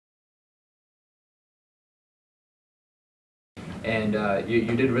and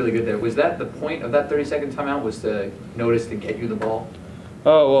you did really good there. Was that the point of that 30-second timeout, was to notice to get you the ball?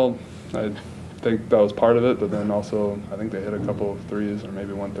 Oh, well, I think that was part of it, but then also I think they hit a couple of threes, or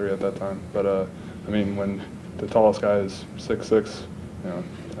maybe 1 3 at that time. But, I mean, when the tallest guy is 6'6", you know,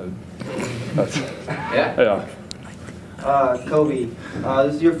 that's yeah. Kobe,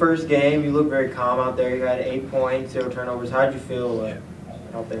 this is your first game. You look very calm out there. You had 8 points, 0 turnovers. How did you feel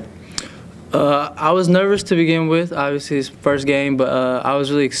out there? I was nervous to begin with. Obviously, it's first game, but I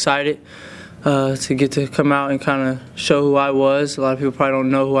was really excited to get to come out and kind of show who I was. A lot of people probably don't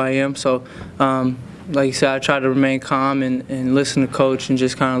know who I am. So, like you said, I tried to remain calm and listen to coach and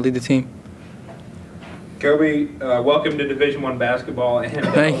just kind of lead the team. Kobe, welcome to Division I basketball, and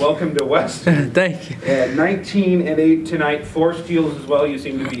welcome to Western. Thank you. 19 and 8 tonight, 4 steals as well. You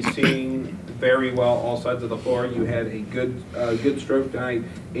seem to be seeing very well all sides of the floor. You had a good stroke tonight,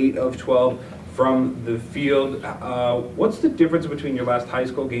 8 of 12 from the field. What's the difference between your last high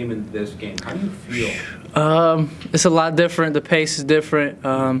school game and this game? How do you feel? It's a lot different. The pace is different.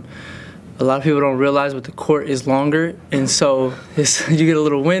 A lot of people don't realize, but the court is longer, and so you get a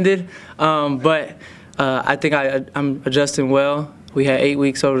little winded. But I think I'm adjusting well. We had 8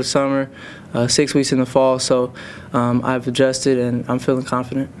 weeks over the summer, 6 weeks in the fall, so I've adjusted and I'm feeling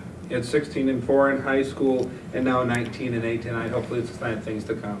confident. You had 16 and 4 in high school, and now 19 and 8 tonight. Hopefully, it's a sign of things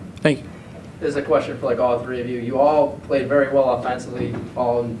to come. Thank you. This is a question for all three of you. You all played very well offensively,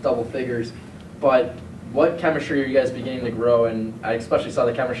 all in double figures, but what chemistry are you guys beginning to grow? And I especially saw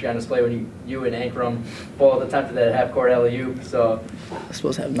the chemistry on display when you and Ankrum both attempted that half-court alley-oop. So, I'm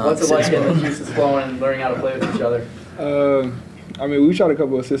supposed to have what's it like getting the juices flowing and learning how to play with each other? I mean, we tried a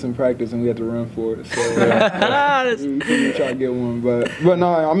couple of assists in practice and we had to run for it. So we couldn't try to get one, but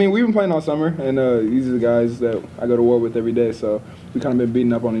no. I mean, we've been playing all summer, and these are the guys that I go to war with every day. So we kind of been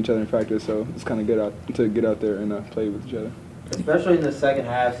beating up on each other in practice. So it's kind of good to get out there and play with each other. Especially in the second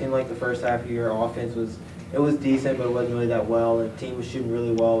half, seemed like the first half of your offense was decent, but it wasn't really that well. The team was shooting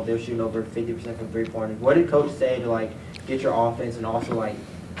really well. They were shooting over 50% from three-pointers. What did coach say to get your offense and also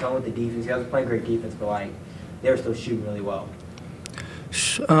tell with the defense? You guys were playing great defense, but they were still shooting really well.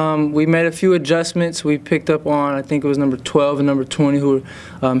 We made a few adjustments. We picked up on, I think it was number 12 and number 20 who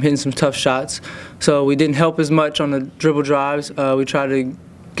were hitting some tough shots. So we didn't help as much on the dribble drives. We tried to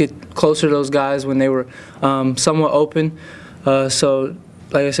get closer to those guys when they were somewhat open. So,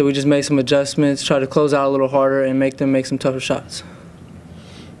 like I said, we just made some adjustments, tried to close out a little harder and make them make some tougher shots.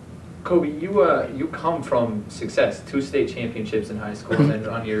 Kobe, you come from success, 2 state championships in high school, and then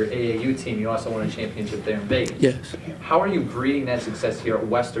on your AAU team, you also won a championship there in Vegas. Yes. How are you breeding that success here at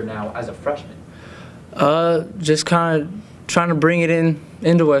Western now as a freshman? Just kind of trying to bring it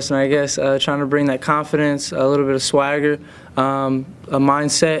into Western, I guess. Trying to bring that confidence, a little bit of swagger, a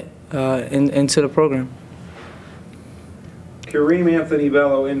mindset into the program. Kareem Anthony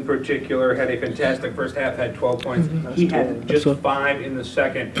Bello, in particular, had a fantastic first half, had 12 points. He had just 5 in the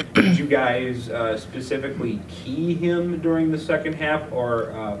second. Did you guys specifically key him during the second half,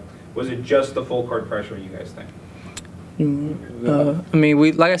 or was it just the full court pressure, you guys think? I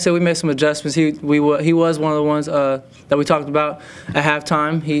mean, like I said, we made some adjustments. He was one of the ones that we talked about at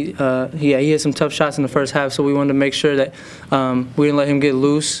halftime. He had some tough shots in the first half, so we wanted to make sure that we didn't let him get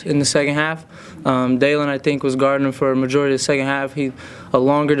loose in the second half. Dalen, I think, was guarding him for a majority of the second half. He's a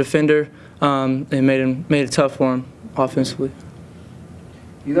longer defender, and made it tough for him offensively.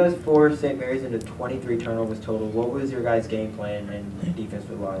 You guys forced St. Mary's into 23 turnovers total. What was your guys' game plan and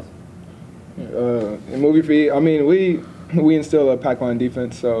defensive-wise? In movie feed, I mean, we instill a pack line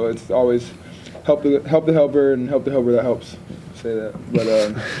defense, so it's always help the helper and help the helper that helps. Say that, but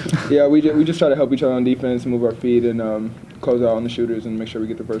yeah, we just try to help each other on defense, move our feet, and close out on the shooters and make sure we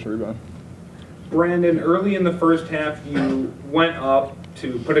get the first rebound. Brandon, early in the first half, you went up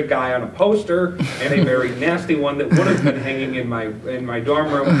to put a guy on a poster, and a very nasty one that would have been hanging in my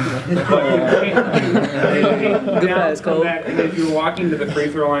dorm room. But you came back, and as you were walking to the free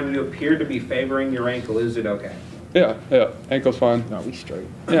throw line, you appeared to be favoring your ankle. Is it okay? Yeah, ankle's fine. No, we straight.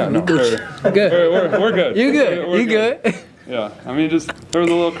 Yeah, no, good. We're good. You good? We're you good? Yeah, I mean, just there was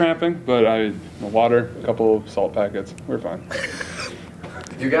a little cramping, but the water, a couple of salt packets, we're fine.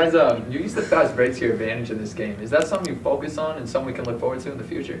 You guys, you used the fast break to your advantage in this game. Is that something you focus on and something we can look forward to in the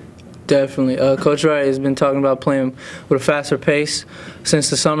future? Definitely. Coach Wright has been talking about playing with a faster pace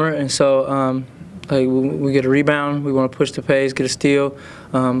since the summer, and so we get a rebound, we want to push the pace, get a steal.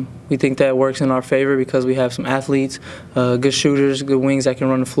 We think that works in our favor because we have some athletes, good shooters, good wings that can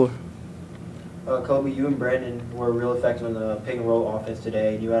run the floor. Kobe, you and Brandon were real effective in the pick and roll offense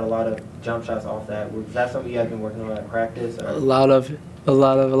today. You had a lot of jump shots off that. Was that something you guys been working on at practice? Or? A lot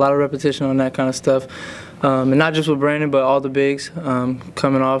of repetition on that kind of stuff. and not just with Brandon, but all the bigs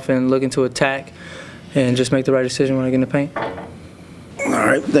coming off and looking to attack and just make the right decision when I get in the paint. All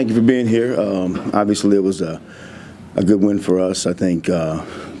right, thank you for being here. Obviously, it was a good win for us. I think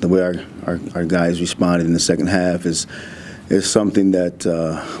the way our guys responded in the second half is something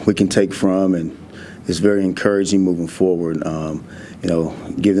that we can take from, and it's very encouraging moving forward. You know,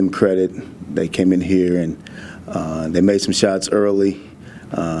 give them credit. They came in here and they made some shots early.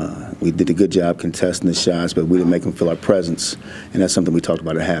 We did a good job contesting the shots, but we didn't make them feel our presence, and that's something we talked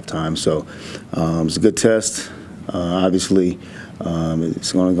about at halftime. So it was a good test. Obviously,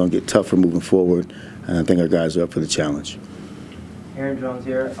 it's only going to get tougher moving forward, and I think our guys are up for the challenge. Aaron Jones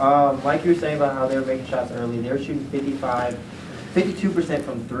here. Like you were saying about how they were making shots early, they were shooting 52%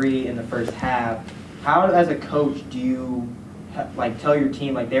 from three in the first half. How, as a coach, do you tell your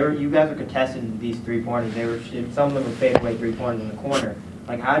team you guys were contesting these 3-pointers? They were some of them were fadeaway 3-pointers in the corner.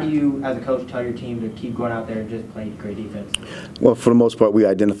 How do you, as a coach, tell your team to keep going out there and just play great defense? Well, for the most part, we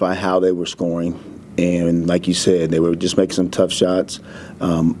identify how they were scoring. And like you said, they were just making some tough shots.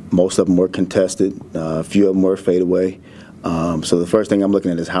 Most of them were contested. A few of them were fadeaway. So the first thing I'm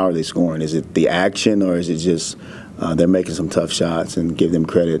looking at is how are they scoring? Is it the action, or is it just they're making some tough shots? And give them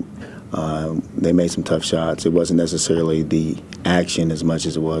credit. They made some tough shots. It wasn't necessarily the action as much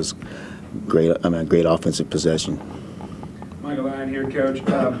as it was great offensive possession. Michael Lyon here, Coach.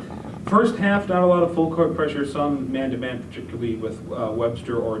 First half, not a lot of full court pressure, some man-to-man, particularly with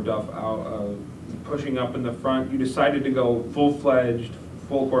Webster or Duff out pushing up in the front. You decided to go full-fledged,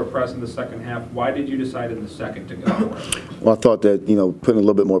 full court press in the second half. Why did you decide in the second to go for it? Well, I thought that putting a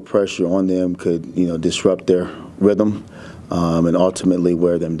little bit more pressure on them could disrupt their rhythm and ultimately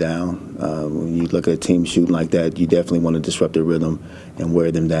wear them down. When you look at a team shooting like that, you definitely want to disrupt their rhythm and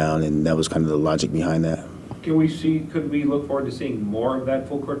wear them down, and that was kind of the logic behind that. Could we look forward to seeing more of that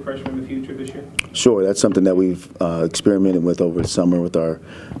full court pressure in the future this year? Sure, that's something that we've experimented with over the summer with our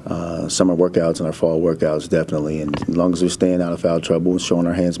summer workouts and our fall workouts, definitely. And as long as we're staying out of foul trouble, showing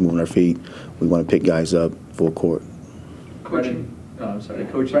our hands, moving our feet, we want to pick guys up full court. Coach,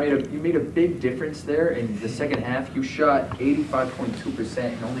 Coach, you made a big difference there in the second half. You shot 85.2%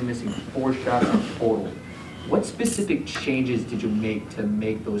 and only missing 4 shots in total. What specific changes did you make to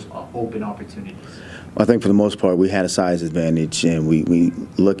make those open opportunities? I think for the most part we had a size advantage, and we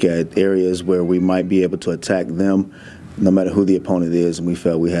look at areas where we might be able to attack them no matter who the opponent is, and we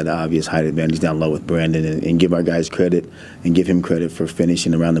felt we had an obvious height advantage down low with Brandon, and give our guys credit and give him credit for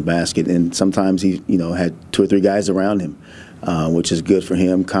finishing around the basket. And sometimes he had 2 or 3 guys around him, which is good for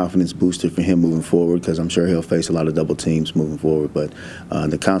him, confidence booster for him moving forward, because I'm sure he'll face a lot of double teams moving forward. But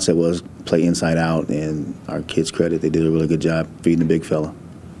the concept was play inside out, and our kids credit, they did a really good job feeding the big fella.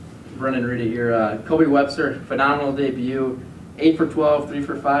 Brennan Rudy here. Kobe Webster, phenomenal debut. 8 for 12, 3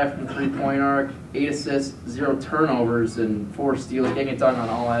 for 5 from the 3-point arc, 8 assists, 0 turnovers, and 4 steals, getting it done on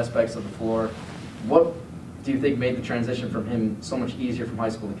all aspects of the floor. What do you think made the transition from him so much easier from high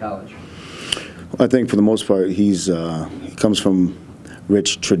school to college? I think for the most part, he comes from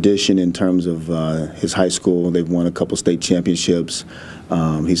rich tradition in terms of his high school. They've won a couple state championships.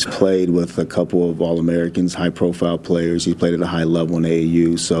 He's played with a couple of All-Americans, high-profile players. He's played at a high level in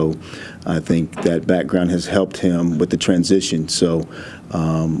AAU. So I think that background has helped him with the transition. So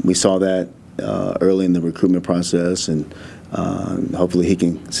we saw that early in the recruitment process, and hopefully he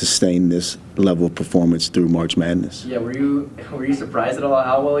can sustain this level of performance through March Madness. Yeah, were you surprised at all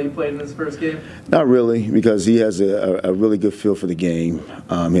how well he played in his first game? Not really, because he has a really good feel for the game.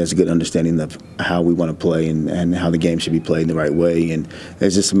 He has a good understanding of how we want to play and how the game should be played in the right way. And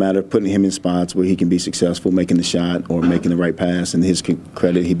it's just a matter of putting him in spots where he can be successful, making the shot or making the right pass. And his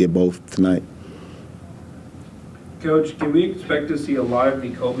credit, he did both tonight. Coach, can we expect to see a lot of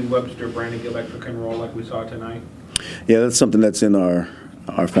the Kobe Webster, Brandon Gilbeck pick and roll like we saw tonight? Yeah, that's something that's in our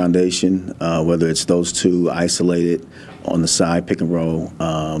foundation, whether it's those two isolated on the side, pick and roll.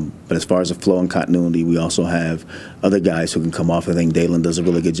 But as far as the flow and continuity, we also have other guys who can come off. I think Dalen does a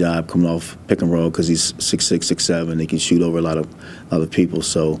really good job coming off pick and roll because he's 6'6", 6'7". He can shoot over a lot of people.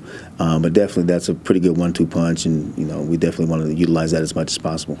 So, but definitely that's a pretty good 1-2 punch, and we definitely want to utilize that as much as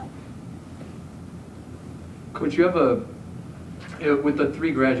possible. Coach, you have with the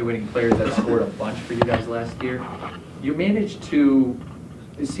 3 graduating players that scored a bunch for you guys last year, you managed to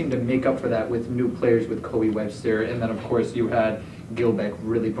seem to make up for that with new players with Kobe Webster, and then of course you had Gilbeck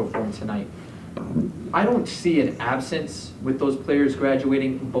really perform tonight. I don't see an absence with those players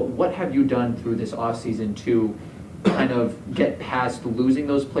graduating, but what have you done through this offseason to kind of get past losing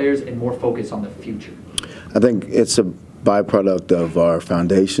those players and more focus on the future? I think it's a byproduct of our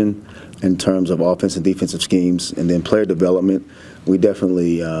foundation in terms of offensive and defensive schemes, and then player development. We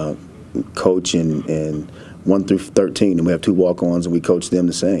definitely coach in 1 through 13, and we have 2 walk-ons, and we coach them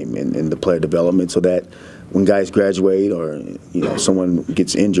the same in the player development, so that when guys graduate or someone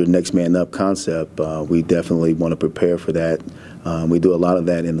gets injured, next man up concept, we definitely want to prepare for that. We do a lot of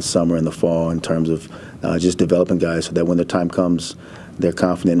that in the summer and the fall in terms of just developing guys so that when the time comes, they're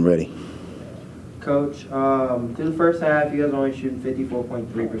confident and ready. Coach, through the first half, you guys are only shooting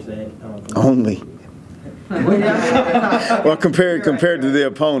 54.3%. Only. Well, compared to the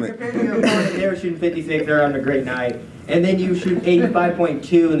opponent. Compared to your opponent, they were shooting 56. They're having a great night, and then you shoot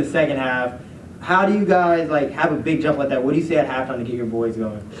 85.2 in the second half. How do you guys have a big jump like that? What do you say at halftime to get your boys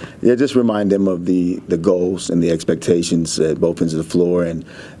going? Yeah, just remind them of the goals and the expectations at both ends of the floor, and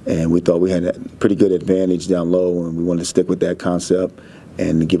we thought we had a pretty good advantage down low, and we wanted to stick with that concept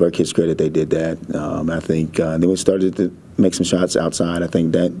and give our kids credit they did that. I think then we started to make some shots outside. I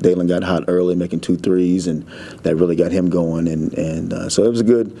think that Dalen got hot early, making 2 threes, and that really got him going. And so it was a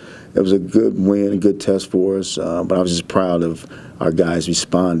good win, a good test for us. But I was just proud of our guys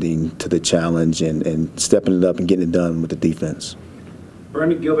responding to the challenge and stepping it up and getting it done with the defense.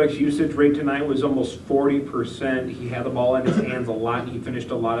 Brendan Gilbeck's usage rate tonight was almost 40%. He had the ball in his hands a lot, and he finished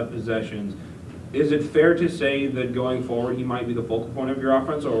a lot of possessions. Is it fair to say that going forward he might be the focal point of your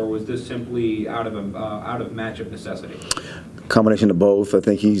offense, or was this simply out of matchup necessity? Combination of both. I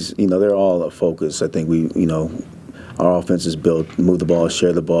think they're all a focus. I think our offense is built, move the ball,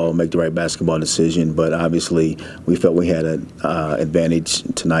 share the ball, make the right basketball decision. But obviously, we felt we had an advantage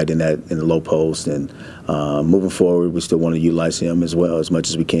tonight in the low post. And moving forward, we still want to utilize him as well as much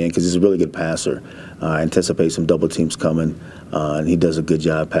as we can because he's a really good passer. I anticipate some double teams coming, and he does a good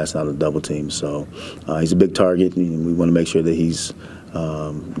job passing out of double teams. So he's a big target, and we want to make sure that he's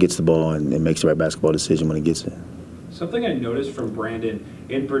gets the ball and makes the right basketball decision when he gets it. Something I noticed from Brandon,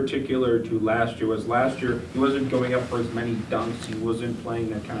 in particular to last year he wasn't going up for as many dunks. He wasn't playing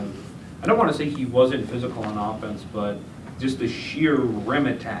that kind of, I don't want to say he wasn't physical on offense, but just the sheer rim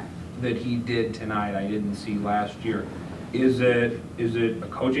attack that he did tonight I didn't see last year. Is it a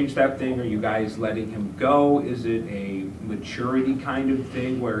coaching staff thing? Are you guys letting him go? Is it a maturity kind of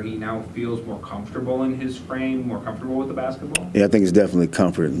thing where he now feels more comfortable in his frame, more comfortable with the basketball? Yeah, I think it's definitely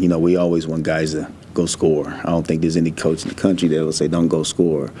comfort. We always want guys to go score. I don't think there's any coach in the country that will say don't go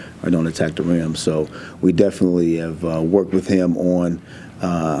score or don't attack the rim. So we definitely have worked with him on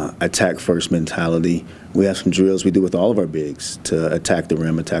attack first mentality. We have some drills we do with all of our bigs to attack the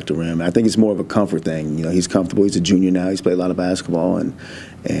rim. I think it's more of a comfort thing. He's comfortable. He's a junior now. He's played a lot of basketball, and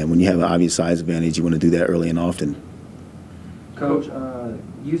when you have an obvious size advantage, you want to do that early and often. Coach,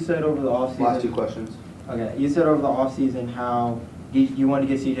 you said over the offseason. Last 2 questions. Okay, you said over the offseason how you want to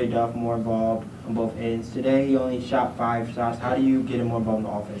get C.J. Duff more involved on both ends. Today he only shot 5 shots. How do you get him more involved in the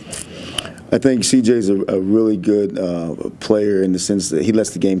offense next year? I think C.J.'s a really good player in the sense that he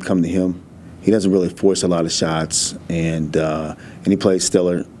lets the game come to him. He doesn't really force a lot of shots, and he plays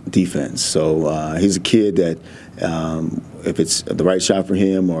stellar defense. So he's a kid that if it's the right shot for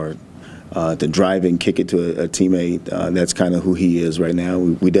him or to drive and kick it to a teammate, that's kind of who he is right now.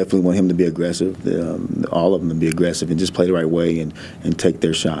 We definitely want him to be aggressive, all of them to be aggressive and just play the right way and take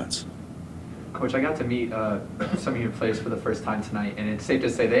their shots. Coach, I got to meet some of your players for the first time tonight, and it's safe to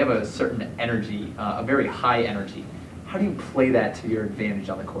say they have a certain energy, a very high energy. How do you play that to your advantage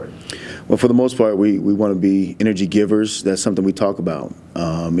on the court? Well, for the most part, we want to be energy givers. That's something we talk about.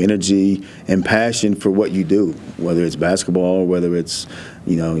 Energy and passion for what you do, whether it's basketball, whether it's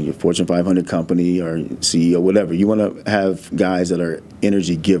your Fortune 500 company or CEO, whatever. You want to have guys that are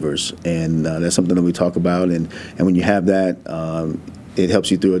energy givers, and that's something that we talk about. And when you have that, it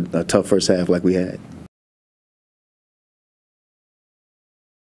helps you through a tough first half like we had.